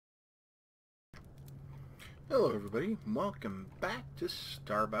Hello everybody, welcome back to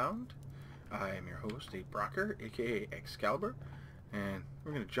Starbound. I am your host, Aperocker, aka Excalibur, and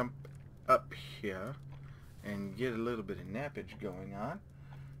we're going to jump up here and get a little bit of nappage going on.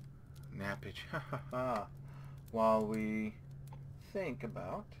 Nappage, ha, while we think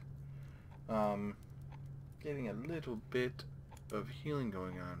about getting a little bit of healing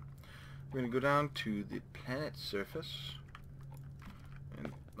going on. We're going to go down to the planet's surface,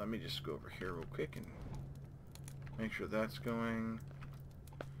 and let me just go over here real quick and make sure that's going.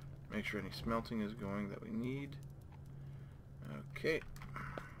 Make sure any smelting is going that we need. Okay.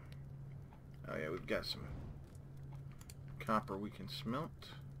 Oh yeah, we've got some copper we can smelt.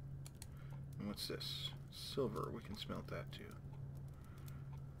 And what's this? Silver, we can smelt that too.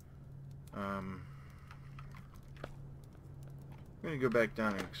 I'm going to go back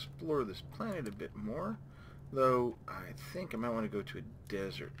down and explore this planet a bit more. Though, I think I might want to go to a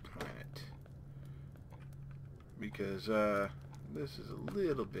desert planet. Because this is a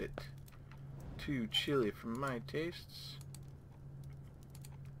little bit too chilly for my tastes.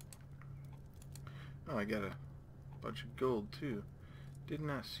 Oh, I got a bunch of gold too. Did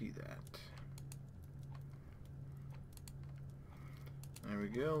not see that. There we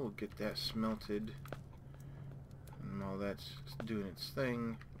go. We'll get that smelted. And while that's doing its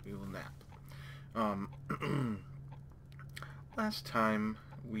thing, we will nap. Last time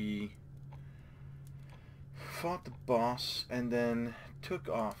we fought the boss and then took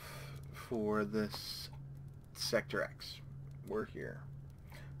off for this Sector X. We're here.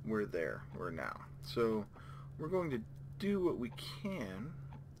 We're there. We're now. So we're going to do what we can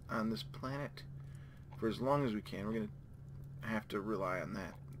on this planet for as long as we can. We're going to have to rely on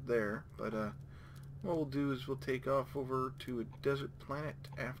that there. But what we'll do is we'll take off over to a desert planet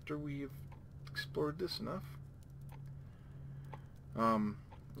after we've explored this enough.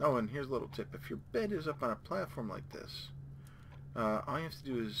 Oh, and here's a little tip. If your bed is up on a platform like this, all you have to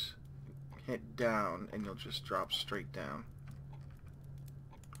do is hit down and you'll just drop straight down.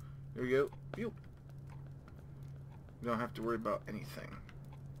 There we go. You don't have to worry about anything.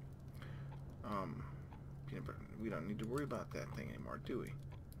 We don't need to worry about that thing anymore, do we?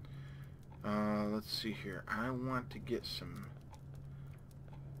 Let's see here. I want to get some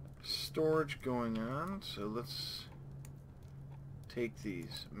storage going on, so let's take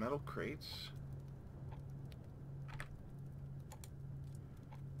these metal crates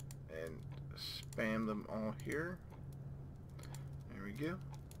and spam them all here. There we go.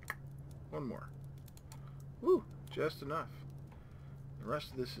 One more. Woo! Just enough. The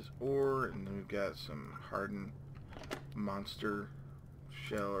rest of this is ore, and then we've got some hardened monster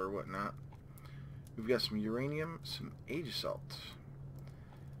shell or whatnot. We've got some uranium, some age salt.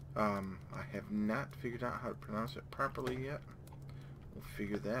 I have not figured out how to pronounce it properly yet. We'll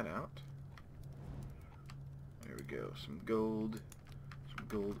figure that out. There we go. Some gold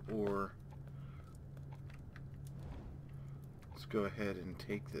ore. Let's go ahead and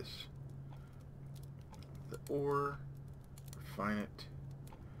take this, the ore, refine it.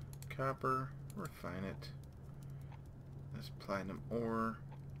 Copper, refine it. This platinum ore,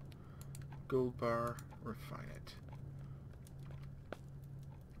 gold bar, refine it.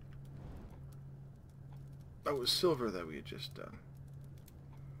 That was silver that we had just done.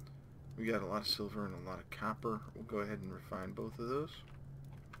 We got a lot of silver and a lot of copper. We'll go ahead and refine both of those.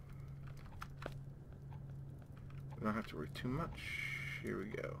 We don't have to worry too much. Here we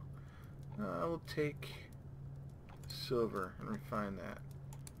go. I will take silver and refine that.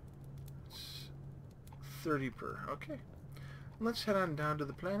 It's 30 per. Okay. Let's head on down to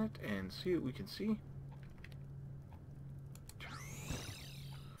the planet and see what we can see.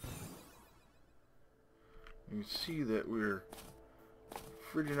 You can see that we're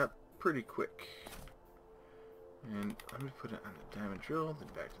frigging up pretty quick. And let me put it on the diamond drill, then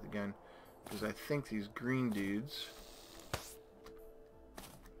back to the gun, because I think these green dudes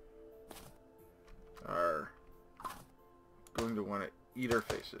are going to want to eat our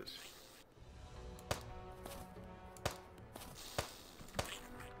faces.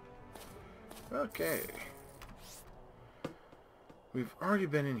 Okay. We've already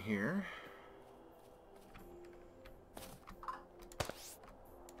been in here.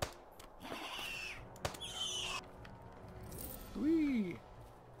 Whee!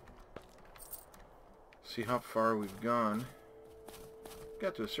 See how far we've gone.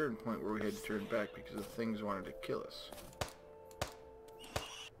 Got to a certain point where we had to turn back because the things wanted to kill us.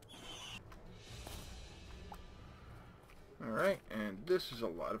 Alright, and this is a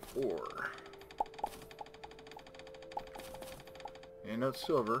lot of ore. And not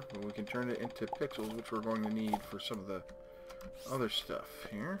silver, but we can turn it into pixels, which we're going to need for some of the other stuff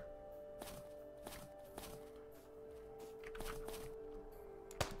here.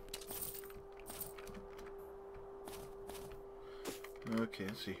 Okay,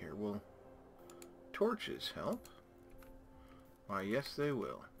 let's see here. Will torches help? Why, yes, they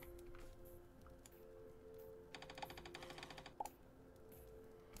will.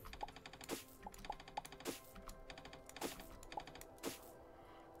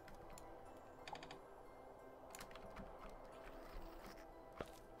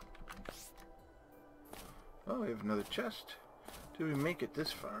 Oh, we have another chest. Did we make it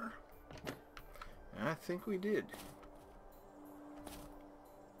this far? I think we did.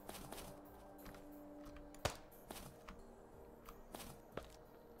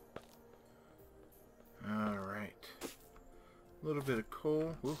 Alright. A little bit of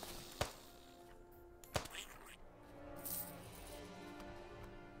coal. Ooh.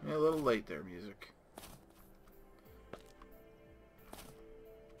 Yeah, a little late there, music.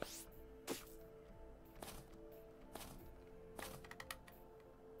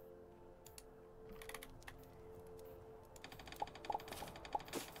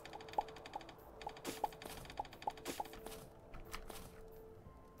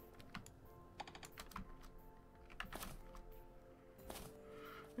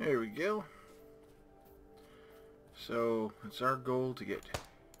 There we go. So it's our goal to get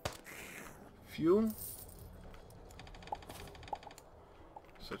fuel,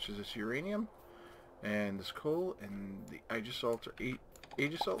 such as this uranium and this coal and the Aegisalt or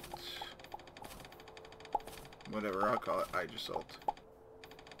Aegisalt, whatever, I'll call it Aegisalt,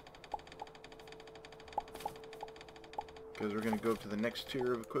 because we're going to go to the next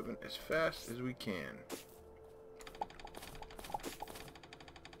tier of equipment as fast as we can.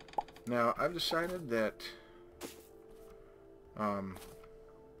 Now, I've decided that I'm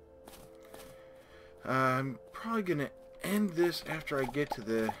probably going to end this after I get to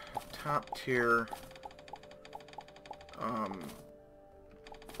the top tier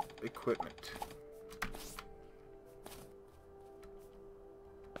equipment.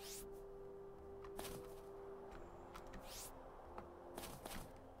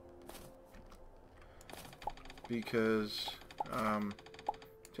 Because, to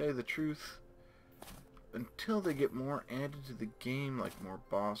tell you the truth, until they get more added to the game, like more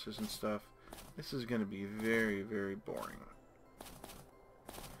bosses and stuff, this is going to be very, very boring.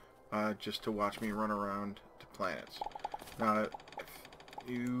 Just to watch me run around to planets. Now, if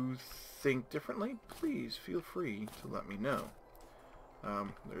you think differently, please feel free to let me know.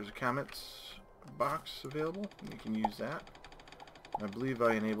 There's a comments box available, and you can use that. I believe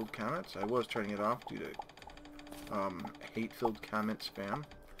I enabled comments. I was turning it off due to hate-filled comment spam.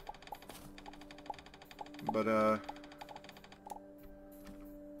 But,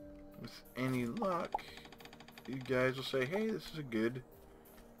 with any luck, you guys will say, hey, this is a good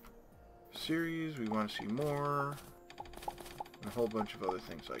series, we want to see more, and a whole bunch of other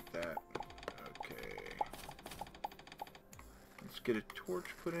things like that. Okay. Let's get a torch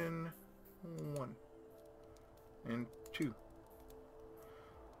put in. 1 and 2.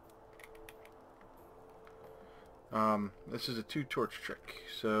 This is a 2-torch trick.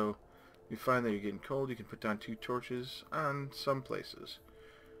 So you find that you're getting cold, you can put down 2 torches on some places.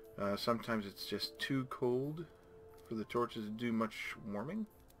 Sometimes it's just too cold for the torches to do much warming.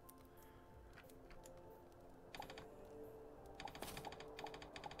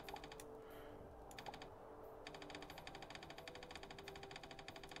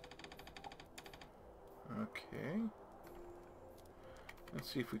 Okay.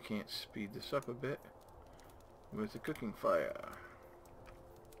 Let's see if we can't speed this up a bit with the cooking fire.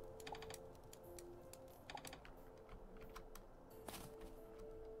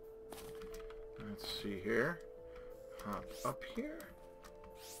 Let's see here. Hop up here.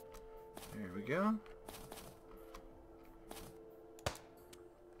 There we go.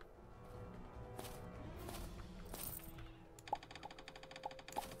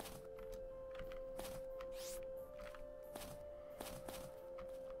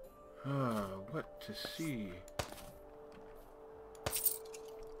 What to see?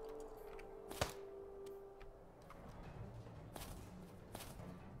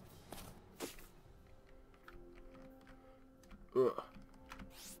 Ugh.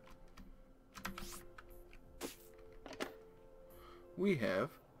 We have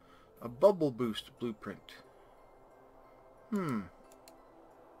a bubble boost blueprint.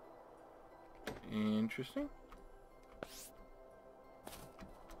 Interesting.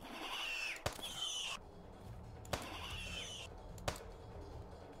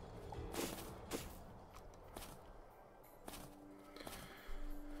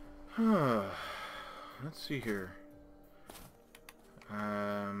 Let's see here.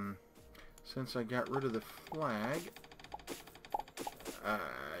 Since I got rid of the flag, I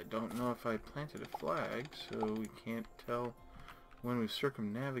don't know if I planted a flag, so we can't tell when we've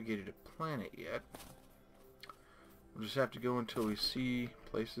circumnavigated a planet yet. We'll just have to go until we see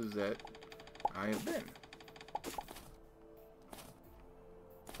places that I have been.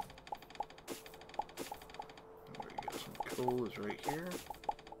 There we go. Some coal is right here.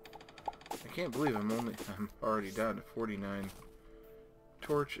 I can't believe I'm already down to 49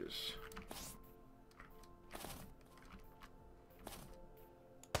 torches.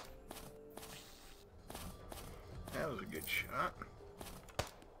 That was a good shot.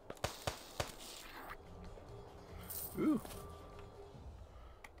 Ooh.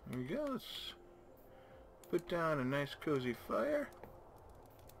 There we go. Let's put down a nice cozy fire.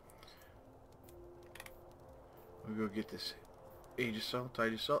 We'll go get this Aegisalt,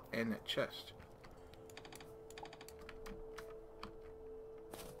 Titusalt, and that chest.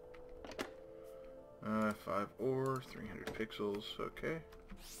 Uh, 5 ore, 300 pixels, okay.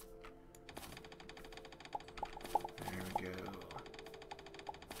 There we go.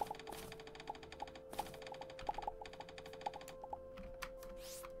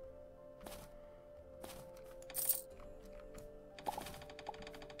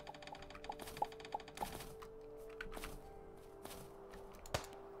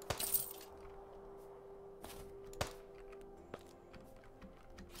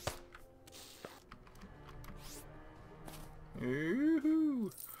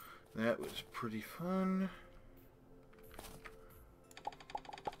 Ooh, that was pretty fun.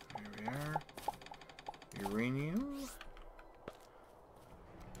 There we are. Uranium.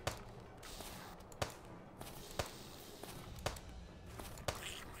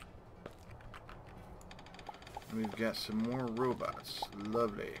 We've got some more robots.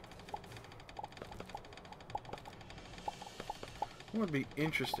 Lovely. What would be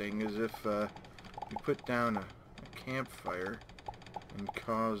interesting is if we put down a campfire and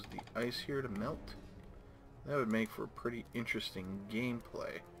cause the ice here to melt. That would make for pretty interesting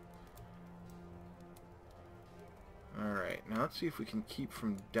gameplay. Alright, now let's see if we can keep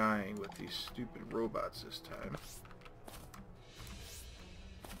from dying with these stupid robots this time.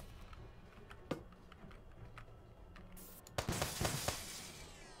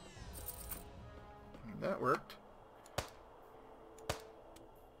 That worked.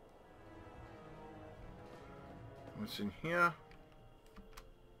 What's in here?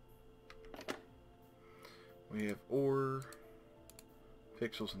 We have ore,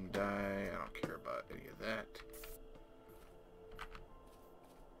 pixels and dye. I don't care about any of that.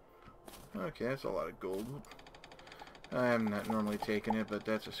 Okay, that's a lot of gold. I'm not normally taking it, but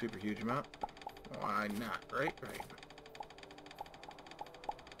that's a super huge amount. Why not? Right? Right.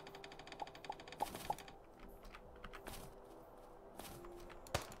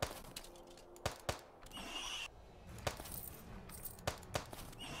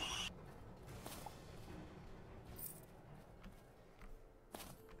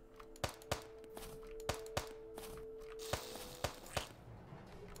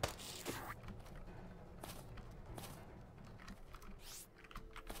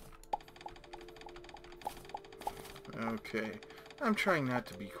 Okay, I'm trying not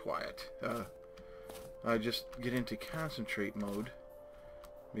to be quiet. I just get into concentrate mode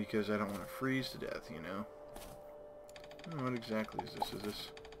because I don't want to freeze to death, you know. What exactly is this? Is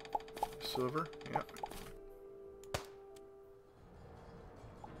this silver? Yep.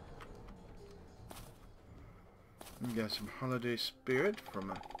 We got some holiday spirit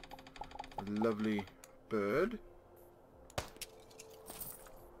from a lovely bird.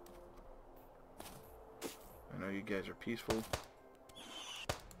 I know you guys are peaceful.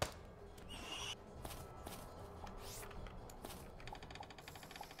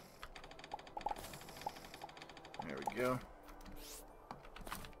 There we go.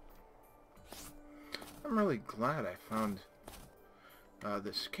 I'm really glad I found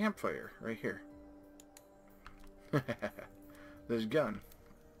this campfire right here. This gun.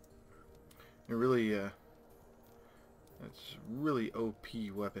 It really, it's really OP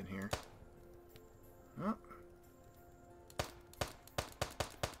weapon here. Oh.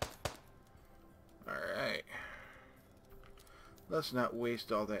 Alright. Let's not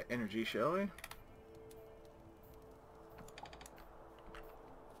waste all that energy, shall we?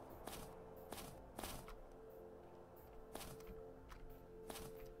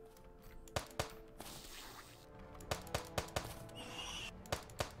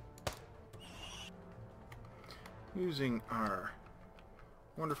 Using our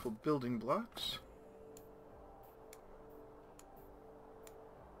wonderful building blocks.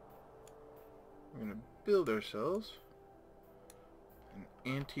 We're going to build ourselves an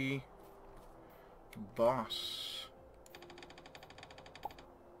anti-boss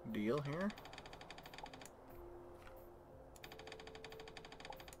deal here.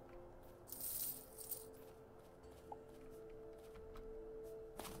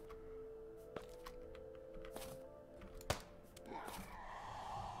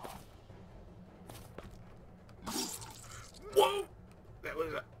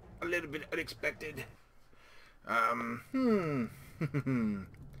 little bit unexpected.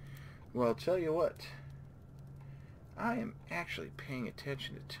 Well, tell you what. I am actually paying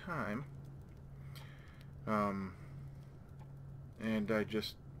attention to time. And I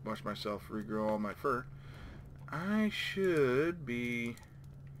just watched myself regrow all my fur. I should be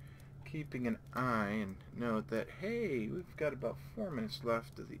keeping an eye and note that, hey, we've got about 4 minutes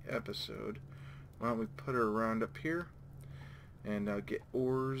left of the episode. Why don't we put her around up here and get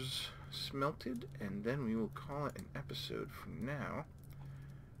ores smelted, and then we will call it an episode from now.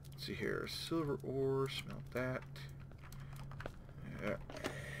 Let's see here, silver ore, smelt that.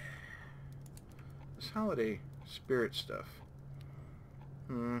 This holiday spirit stuff.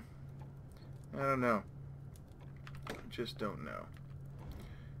 I don't know. I just don't know.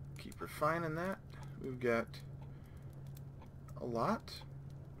 Keep refining that. We've got a lot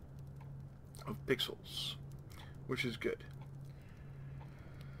of pixels, which is good.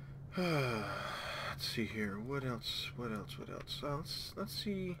 Let's see here. What else? Let's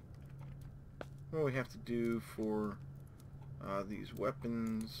see what we have to do for these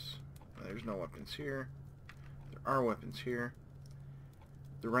weapons. There's no weapons here. There are weapons here.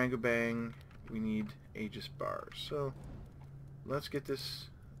 The Rangabang, we need Aegis bars. So let's get this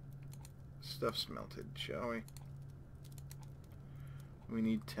stuff smelted, shall we? We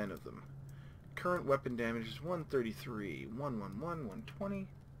need 10 of them. Current weapon damage is 133, 111, 120.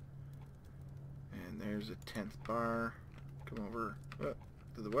 And there's a 10th bar. Come over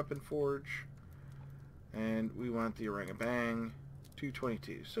to the weapon forge. And we want the Orangabang,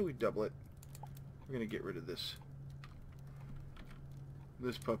 222. So we double it. We're going to get rid of this.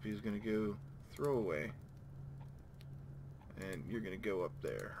 This puppy is going to go throw away. And you're going to go up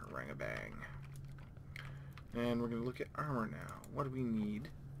there, Orangabang. And we're going to look at armor now. What do we need?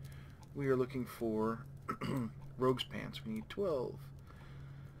 We are looking for rogue's pants. We need 12.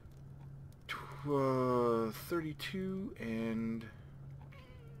 32 and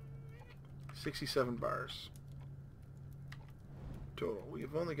 67 bars total. We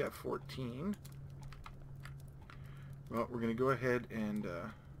have only got 14. Well, we're going to go ahead and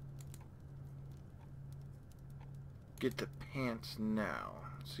get the pants now.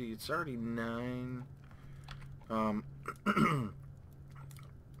 See, it's already 9.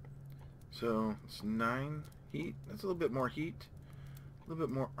 So it's 9 heat. That's a little bit more heat, a little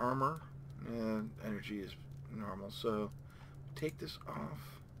bit more armor. Energy is normal, so take this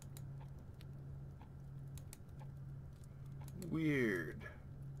off. Weird.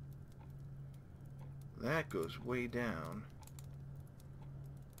 That goes way down.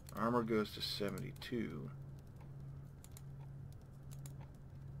 Armor goes to 72.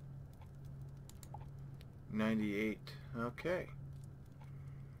 $98. Okay.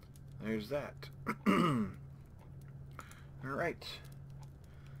 There's that. Alright.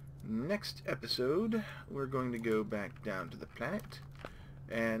 Next episode, we're going to go back down to the planet.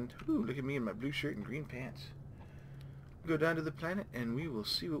 And, ooh, look at me in my blue shirt and green pants. Go down to the planet and we will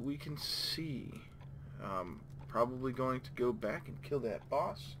see what we can see. Probably going to go back and kill that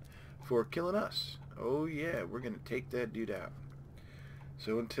boss for killing us. Oh yeah, we're going to take that dude out.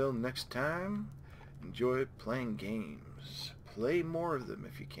 So until next time, enjoy playing games. Play more of them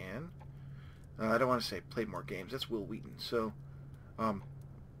if you can. I don't want to say play more games. That's Will Wheaton. So,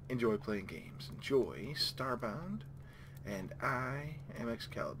 enjoy playing games. Enjoy Starbound. And I am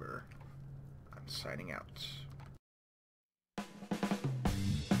Excalibur. I'm signing out.